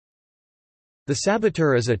The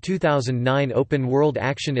Saboteur is a 2009 open-world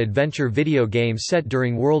action-adventure video game set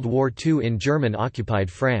during World War II in German-occupied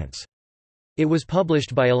France. It was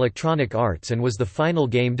published by Electronic Arts and was the final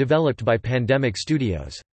game developed by Pandemic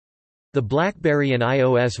Studios. The BlackBerry and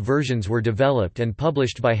iOS versions were developed and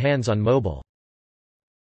published by Hands on Mobile.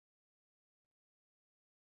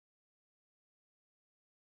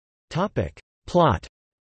 Plot.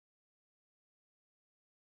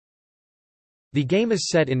 The game is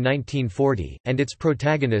set in 1940, and its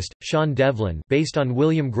protagonist, Sean Devlin, based on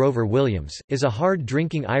William Grover Williams, is a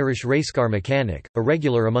hard-drinking Irish racecar mechanic, a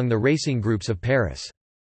regular among the racing groups of Paris.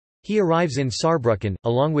 He arrives in Saarbrücken,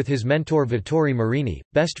 along with his mentor Vittorio Marini,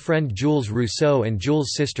 best friend Jules Rousseau and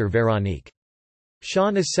Jules' sister Véronique.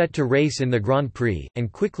 Sean is set to race in the Grand Prix,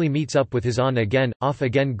 and quickly meets up with his on-again,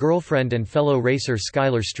 off-again girlfriend and fellow racer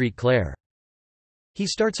Skylar Street Claire. He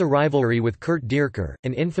starts a rivalry with Kurt Dierker,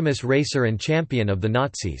 an infamous racer and champion of the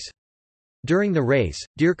Nazis. During the race,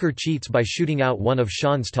 Dierker cheats by shooting out one of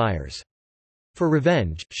Sean's tires. For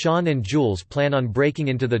revenge, Sean and Jules plan on breaking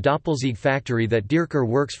into the Doppelsieg factory that Dierker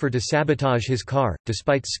works for to sabotage his car,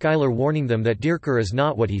 despite Skylar warning them that Dierker is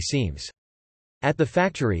not what he seems. At the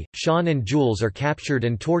factory, Sean and Jules are captured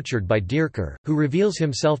and tortured by Dierker, who reveals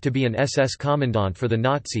himself to be an SS commandant for the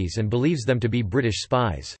Nazis and believes them to be British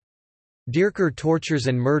spies. Dierker tortures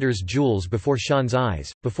and murders Jules before Sean's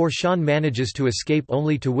eyes, before Sean manages to escape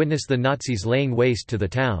only to witness the Nazis laying waste to the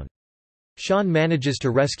town. Sean manages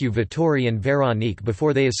to rescue Vittorio and Véronique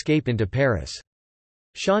before they escape into Paris.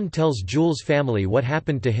 Sean tells Jules' family what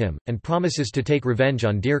happened to him, and promises to take revenge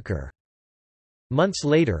on Dierker. Months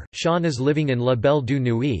later, Sean is living in La Belle du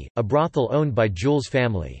Nuit, a brothel owned by Jules'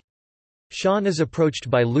 family. Sean is approached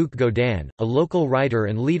by Luc Godin, a local writer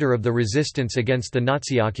and leader of the resistance against the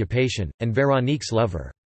Nazi occupation, and Véronique's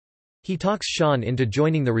lover. He talks Sean into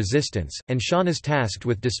joining the resistance, and Sean is tasked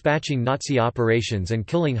with dispatching Nazi operations and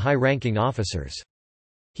killing high-ranking officers.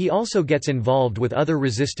 He also gets involved with other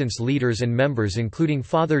resistance leaders and members including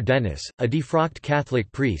Father Denis, a defrocked Catholic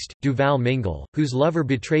priest, Duval Mingle, whose lover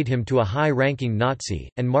betrayed him to a high-ranking Nazi,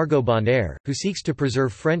 and Margot Bonaire, who seeks to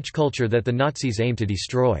preserve French culture that the Nazis aim to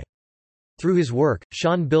destroy. Through his work,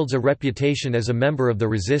 Sean builds a reputation as a member of the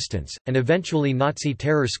resistance, and eventually Nazi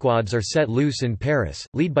terror squads are set loose in Paris,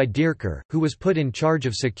 led by Dierker, who was put in charge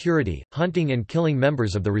of security, hunting and killing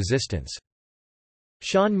members of the resistance.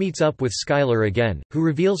 Sean meets up with Skylar again, who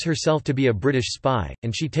reveals herself to be a British spy,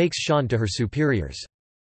 and she takes Sean to her superiors.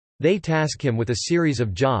 They task him with a series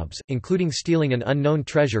of jobs, including stealing an unknown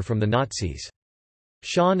treasure from the Nazis.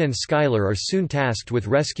 Sean and Skylar are soon tasked with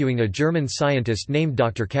rescuing a German scientist named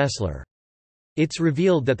Dr. Kessler. It's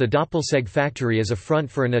revealed that the Doppelsieg factory is a front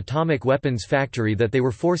for an atomic weapons factory that they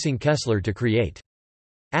were forcing Kessler to create.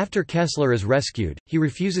 After Kessler is rescued, he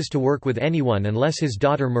refuses to work with anyone unless his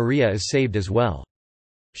daughter Maria is saved as well.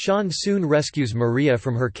 Sean soon rescues Maria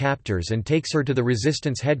from her captors and takes her to the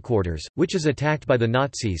resistance headquarters, which is attacked by the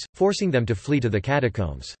Nazis, forcing them to flee to the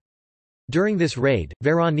catacombs. During this raid,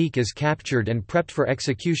 Véronique is captured and prepped for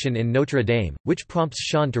execution in Notre Dame, which prompts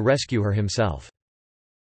Sean to rescue her himself.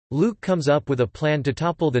 Luc comes up with a plan to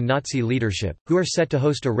topple the Nazi leadership, who are set to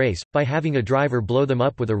host a race, by having a driver blow them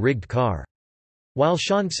up with a rigged car. While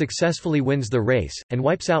Sean successfully wins the race, and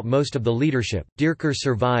wipes out most of the leadership, Dierker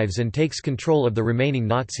survives and takes control of the remaining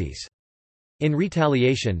Nazis. In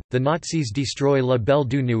retaliation, the Nazis destroy La Belle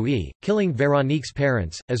du Nuit, killing Véronique's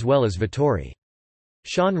parents, as well as Vittorio.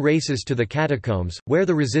 Sean races to the catacombs, where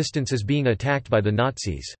the resistance is being attacked by the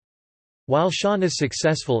Nazis. While Sean is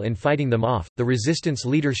successful in fighting them off, the resistance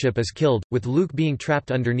leadership is killed, with Luc being trapped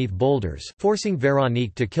underneath boulders, forcing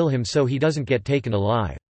Véronique to kill him so he doesn't get taken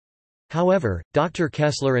alive. However, Dr.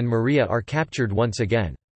 Kessler and Maria are captured once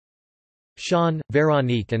again. Sean,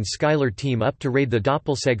 Véronique and Skylar team up to raid the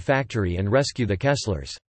Doppelsieg factory and rescue the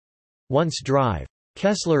Kesslers. Once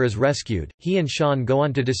Kessler is rescued, he and Sean go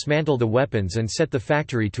on to dismantle the weapons and set the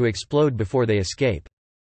factory to explode before they escape.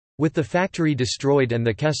 With the factory destroyed and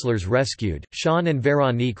the Kesslers rescued, Sean and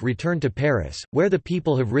Véronique return to Paris, where the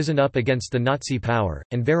people have risen up against the Nazi power,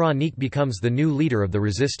 and Véronique becomes the new leader of the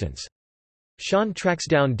resistance. Sean tracks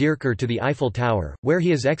down Dierker to the Eiffel Tower, where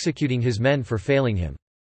he is executing his men for failing him.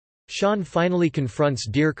 Sean finally confronts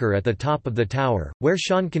Dierker at the top of the tower, where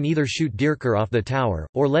Sean can either shoot Dierker off the tower,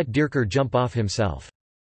 or let Dierker jump off himself.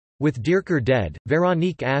 With Dierker dead,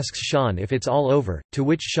 Véronique asks Sean if it's all over, to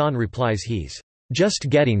which Sean replies he's just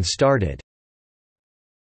getting started.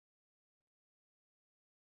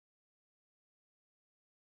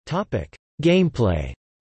 Gameplay.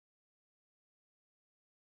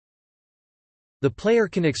 The player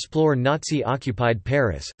can explore Nazi-occupied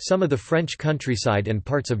Paris, some of the French countryside and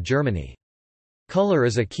parts of Germany. Color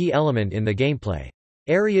is a key element in the gameplay.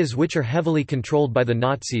 Areas which are heavily controlled by the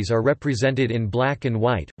Nazis are represented in black and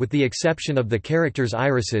white, with the exception of the characters'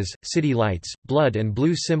 irises, city lights, blood and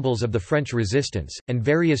blue symbols of the French resistance, and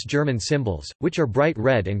various German symbols, which are bright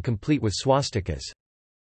red and complete with swastikas.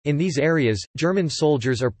 In these areas, German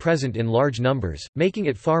soldiers are present in large numbers, making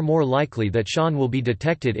it far more likely that Sean will be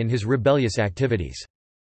detected in his rebellious activities.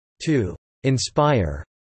 To inspire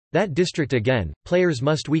that district again, players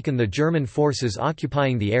must weaken the German forces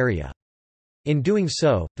occupying the area. In doing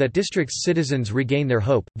so, that district's citizens regain their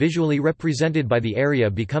hope, visually represented by the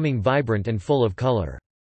area becoming vibrant and full of color.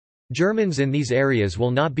 Germans in these areas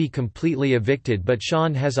will not be completely evicted, but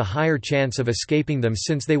Sean has a higher chance of escaping them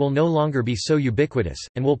since they will no longer be so ubiquitous,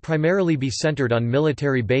 and will primarily be centered on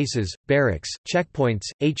military bases, barracks, checkpoints,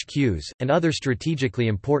 HQs, and other strategically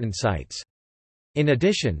important sites. In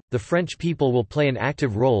addition, the French people will play an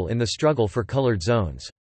active role in the struggle for colored zones.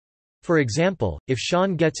 For example, if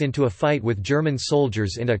Sean gets into a fight with German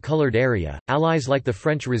soldiers in a colored area, allies like the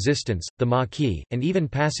French resistance, the Maquis, and even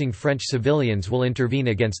passing French civilians will intervene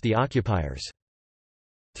against the occupiers.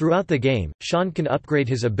 Throughout the game, Sean can upgrade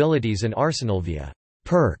his abilities and arsenal via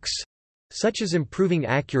perks, such as improving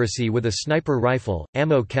accuracy with a sniper rifle,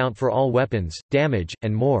 ammo count for all weapons, damage,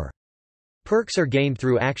 and more. Perks are gained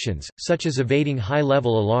through actions, such as evading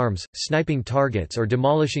high-level alarms, sniping targets or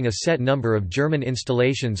demolishing a set number of German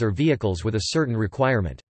installations or vehicles with a certain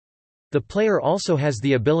requirement. The player also has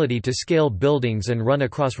the ability to scale buildings and run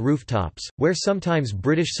across rooftops, where sometimes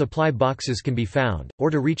British supply boxes can be found, or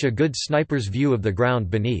to reach a good sniper's view of the ground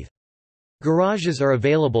beneath. Garages are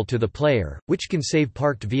available to the player, which can save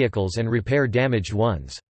parked vehicles and repair damaged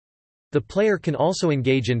ones. The player can also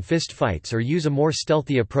engage in fistfights or use a more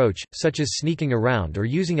stealthy approach, such as sneaking around or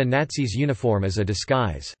using a Nazi's uniform as a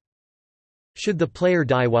disguise. Should the player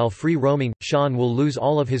die while free roaming, Sean will lose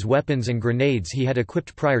all of his weapons and grenades he had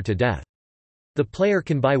equipped prior to death. The player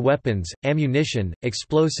can buy weapons, ammunition,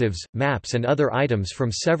 explosives, maps and other items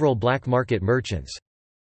from several black market merchants.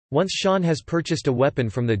 Once Sean has purchased a weapon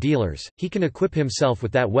from the dealers, he can equip himself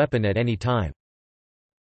with that weapon at any time.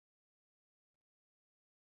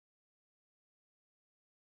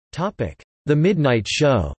 The Midnight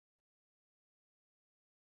Show.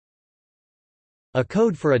 A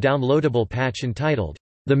code for a downloadable patch entitled,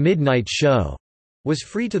 The Midnight Show, was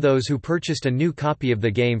free to those who purchased a new copy of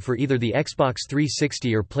the game for either the Xbox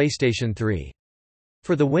 360 or PlayStation 3.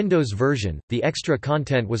 For the Windows version, the extra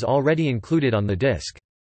content was already included on the disc.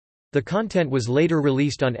 The content was later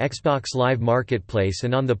released on Xbox Live Marketplace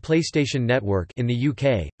and on the PlayStation Network in the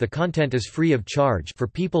UK. The content is free of charge for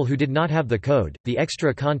people who did not have the code. The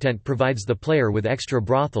extra content provides the player with extra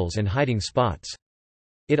brothels and hiding spots.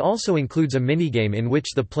 It also includes a minigame in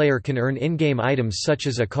which the player can earn in-game items such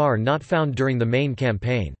as a car not found during the main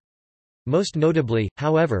campaign. Most notably,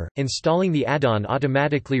 however, installing the add-on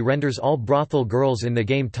automatically renders all brothel girls in the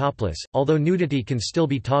game topless, although nudity can still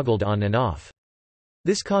be toggled on and off.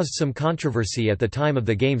 This caused some controversy at the time of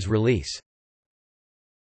the game's release.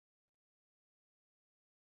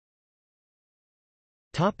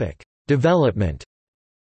 Development.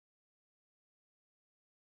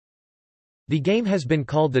 The game has been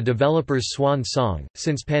called the developer's swan song,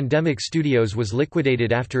 since Pandemic Studios was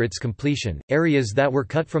liquidated after its completion. Areas that were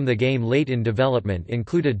cut from the game late in development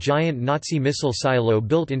include a giant Nazi missile silo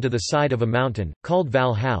built into the side of a mountain, called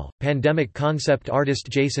Valhalla. Pandemic concept artist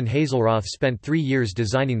Jason Hazelroth spent 3 years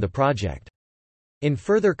designing the project. In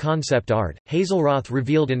further concept art, Hazelroth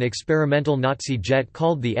revealed an experimental Nazi jet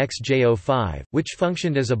called the XJ-05, which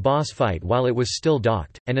functioned as a boss fight while it was still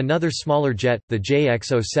docked, and another smaller jet, the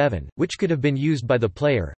JX-07, which could have been used by the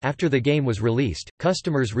player. After the game was released,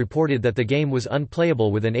 customers reported that the game was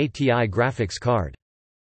unplayable with an ATI graphics card.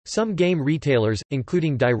 Some game retailers,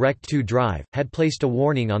 including Direct2Drive, had placed a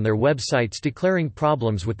warning on their websites declaring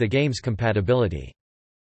problems with the game's compatibility.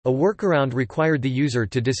 A workaround required the user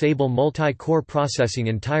to disable multi-core processing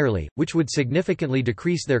entirely, which would significantly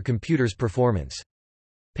decrease their computer's performance.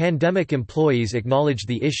 Pandemic employees acknowledged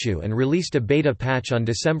the issue and released a beta patch on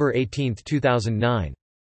December 18, 2009.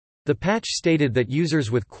 The patch stated that users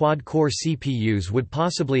with quad-core CPUs would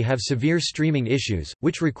possibly have severe streaming issues,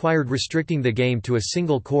 which required restricting the game to a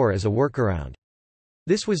single core as a workaround.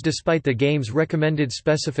 This was despite the game's recommended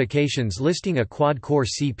specifications listing a quad-core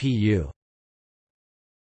CPU.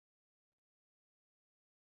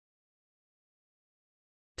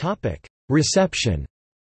 Reception.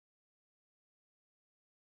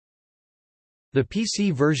 The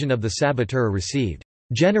PC version of the Saboteur received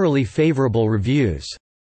generally favorable reviews,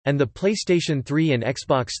 and the PlayStation 3 and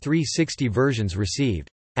Xbox 360 versions received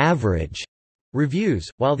average reviews,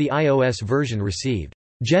 while the iOS version received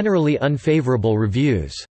generally unfavorable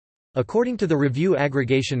reviews. According to the review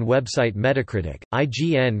aggregation website Metacritic,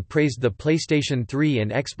 IGN praised the PlayStation 3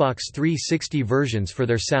 and Xbox 360 versions for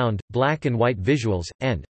their sound, black and white visuals,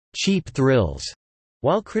 and cheap thrills,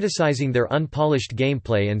 while criticizing their unpolished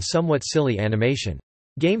gameplay and somewhat silly animation.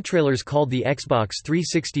 Game Trailers called the Xbox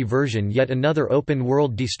 360 version yet another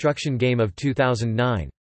open-world destruction game of 2009.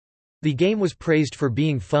 The game was praised for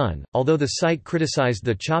being fun, although the site criticized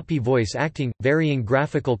the choppy voice acting, varying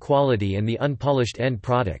graphical quality and the unpolished end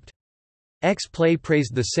product. X-Play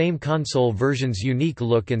praised the same console version's unique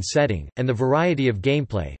look and setting, and the variety of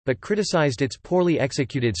gameplay, but criticized its poorly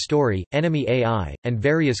executed story, enemy AI, and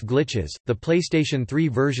various glitches. The PlayStation 3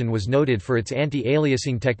 version was noted for its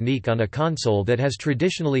anti-aliasing technique on a console that has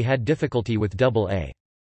traditionally had difficulty with AA.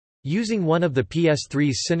 Using one of the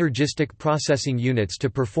PS3's synergistic processing units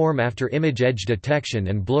to perform after image edge detection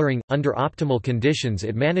and blurring, under optimal conditions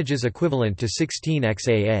it manages equivalent to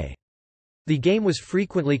 16xAA. The game was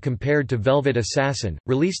frequently compared to Velvet Assassin,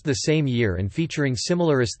 released the same year and featuring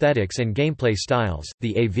similar aesthetics and gameplay styles.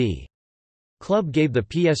 The AV Club gave the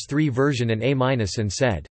PS3 version an A- and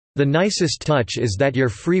said, "The nicest touch is that your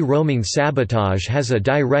free-roaming sabotage has a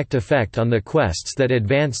direct effect on the quests that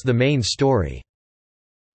advance the main story."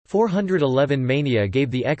 411 Mania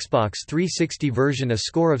gave the Xbox 360 version a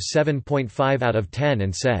score of 7.5 out of 10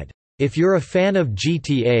 and said, "If you're a fan of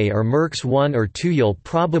GTA or Mercs 1 or 2 you'll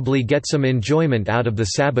probably get some enjoyment out of the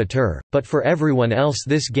Saboteur, but for everyone else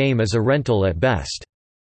this game is a rental at best."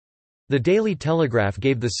 The Daily Telegraph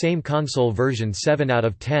gave the same console version 7 out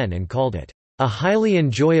of 10 and called it, "a highly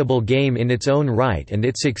enjoyable game in its own right and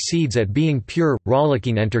it succeeds at being pure,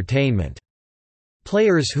 rollicking entertainment.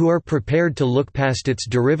 Players who are prepared to look past its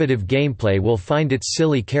derivative gameplay will find its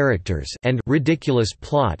silly characters and ridiculous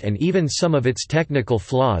plot and even some of its technical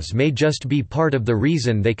flaws may just be part of the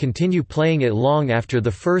reason they continue playing it long after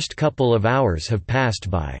the first couple of hours have passed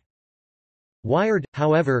by." Wired,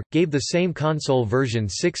 however, gave the same console version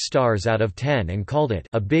 6 stars out of 10 and called it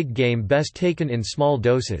a big game best taken in small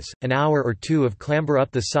doses. An hour or two of clamber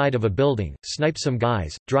up the side of a building, snipe some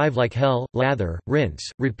guys, drive like hell, lather, rinse,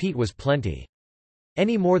 repeat was plenty.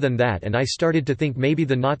 Any more than that and I started to think maybe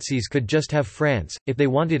the Nazis could just have France, if they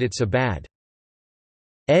wanted it so bad.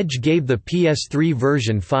 Edge gave the PS3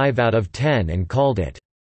 version 5 out of 10 and called it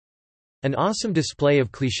an awesome display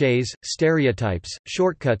of clichés, stereotypes,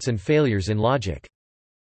 shortcuts and failures in logic.